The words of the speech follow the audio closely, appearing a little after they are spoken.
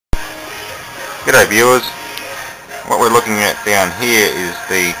G'day viewers, what we're looking at down here is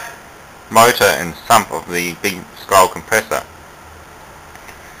the motor and sump of the big scroll compressor,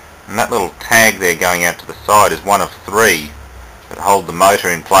 and that little tag there going out to the side is one of three that hold the motor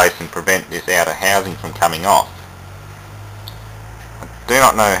in place and prevent this outer housing from coming off. I do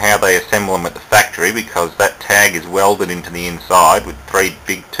not know how they assemble them at the factory because that tag is welded into the inside with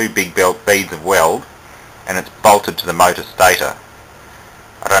two big beads of weld, and it's bolted to the motor stator.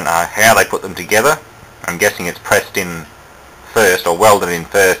 I don't know how they put them together. I'm guessing it's pressed in first or welded in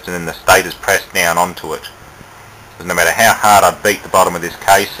first and then the stator's pressed down onto it. Because no matter how hard I beat the bottom of this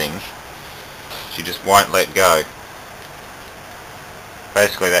casing, she just won't let go.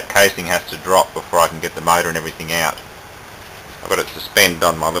 Basically that casing has to drop before I can get the motor and everything out. I've got it suspended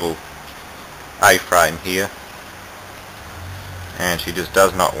on my little A-frame here and she just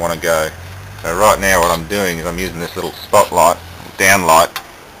does not want to go. So right now what I'm doing is I'm using this little spotlight, downlight,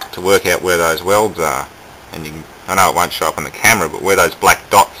 to work out where those welds are. And I know it won't show up on the camera, but where those black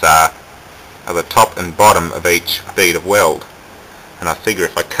dots are the top and bottom of each bead of weld. And I figure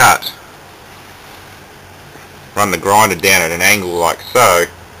if I run the grinder down at an angle like so,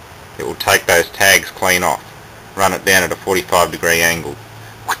 it will take those tags clean off. Run it down at a 45-degree angle,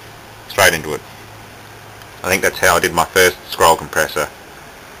 straight into it. I think that's how I did my first scroll compressor.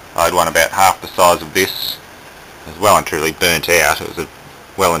 I had one about half the size of this. It was well and truly burnt out. It was a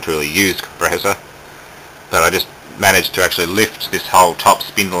well and truly used compressor, but I just managed to actually lift this whole top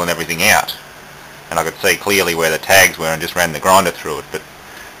spindle and everything out, and I could see clearly where the tags were and just ran the grinder through it. But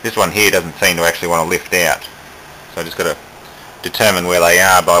this one here doesn't seem to actually want to lift out, so I just got to determine where they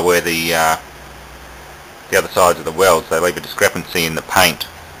are by where the other sides of the welds. They leave a discrepancy in the paint,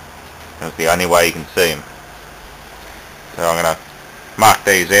 and it's the only way you can see them. So I'm going to mark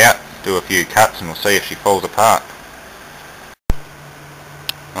these out, do a few cuts, and we'll see if she falls apart.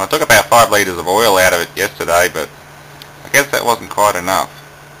 Well, I took about 5 litres of oil out of it yesterday, but I guess that wasn't quite enough.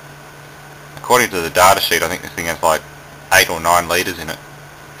 According to the data sheet, I think this thing has like 8 or 9 litres in it.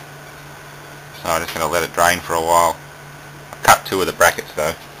 So I'm just going to let it drain for a while. I cut 2 of the brackets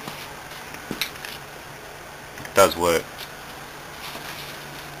though. It does work.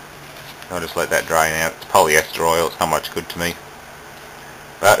 I'll just let that drain out. It's polyester oil, it's not much good to me.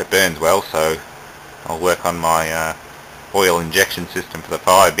 But it burns well, so I'll work on my oil injection system for the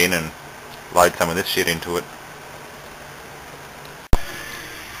fire bin and load some of this shit into it.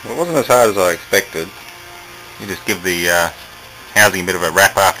 Well, it wasn't as hard as I expected. You just give the housing a bit of a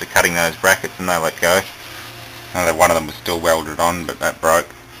wrap after cutting those brackets and they let go. I know that one of them was still welded on, but that broke.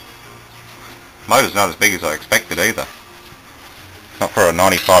 The motor's not as big as I expected either. Not for a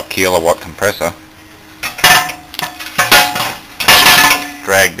 95 kilowatt compressor.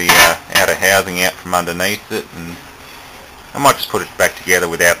 Drag the outer housing out from underneath it, and I might just put it back together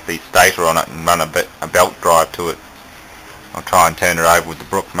without the stator on it and run a belt drive to it. I'll try and turn her over with the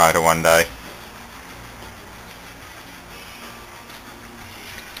Brook motor one day.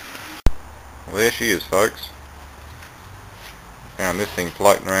 Well, there she is, folks. Found this thing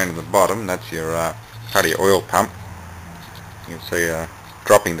floating around at the bottom. That's your part of your oil pump. You can see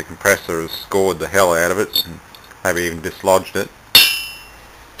dropping the compressor has scored the hell out of it and maybe even dislodged it.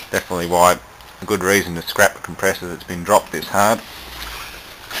 Definitely a good reason to scrap a compressor that's been dropped this hard.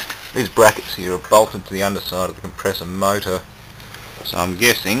 These brackets here are bolted to the underside of the compressor motor, so I'm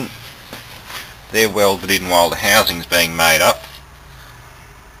guessing they're welded in while the housing's being made up.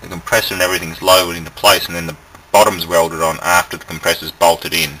 The compressor and everything's lowered into place, and then the bottom's welded on after the compressor's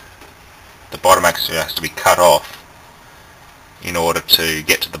bolted in. The bottom actually has to be cut off in order to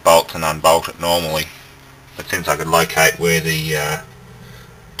get to the bolts and unbolt it normally. But since I could locate where the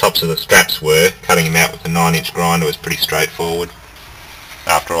tops of the straps were, cutting them out with a 9-inch grinder was pretty straightforward.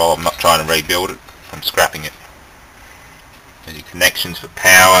 After all, I'm not trying to rebuild it, I'm scrapping it. There's your connections for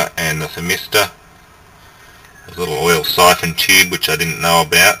power and the thermistor. There's a little oil siphon tube which I didn't know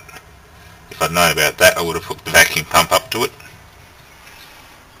about. If I'd known about that I would have hooked the vacuum pump up to it.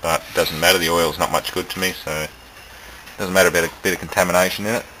 But it doesn't matter, the oil's not much good to me, so it doesn't matter about a bit of contamination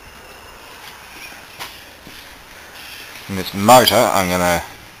in it. In this motor I'm going to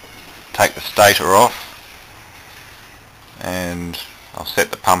take the stator off, and I'll set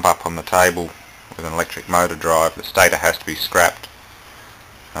the pump up on the table with an electric motor drive. The stator has to be scrapped.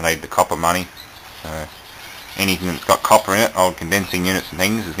 I need the copper money, so anything that's got copper in it, old condensing units and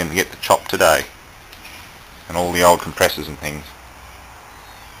things, is going to get the chop today, and all the old compressors and things.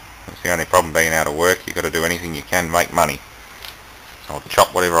 That's the only problem being out of work. You've got to do anything you can to make money, so I'll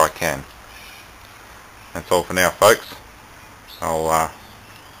chop whatever I can. That's all for now, folks. I'll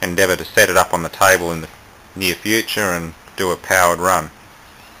endeavour to set it up on the table in the near future and do a powered run.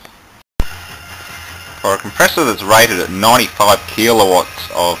 For a compressor that's rated at 95 kilowatts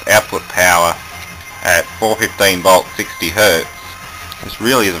of output power at 415 volts 60 hertz, this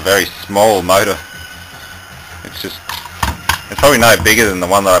really is a very small motor. It's probably no bigger than the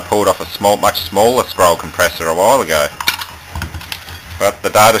one that I pulled off a much smaller scroll compressor a while ago. But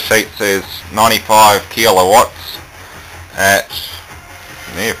the data sheet says 95 kilowatts at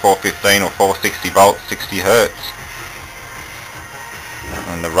 415 or 460 volts 60 hertz.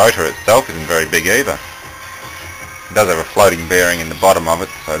 And the rotor itself isn't very big either. It does have a floating bearing in the bottom of it,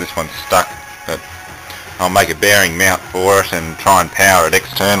 so this one's stuck, but I'll make a bearing mount for it and try and power it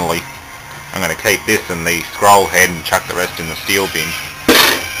externally. I'm going to keep this in the scroll head and chuck the rest in the steel bin.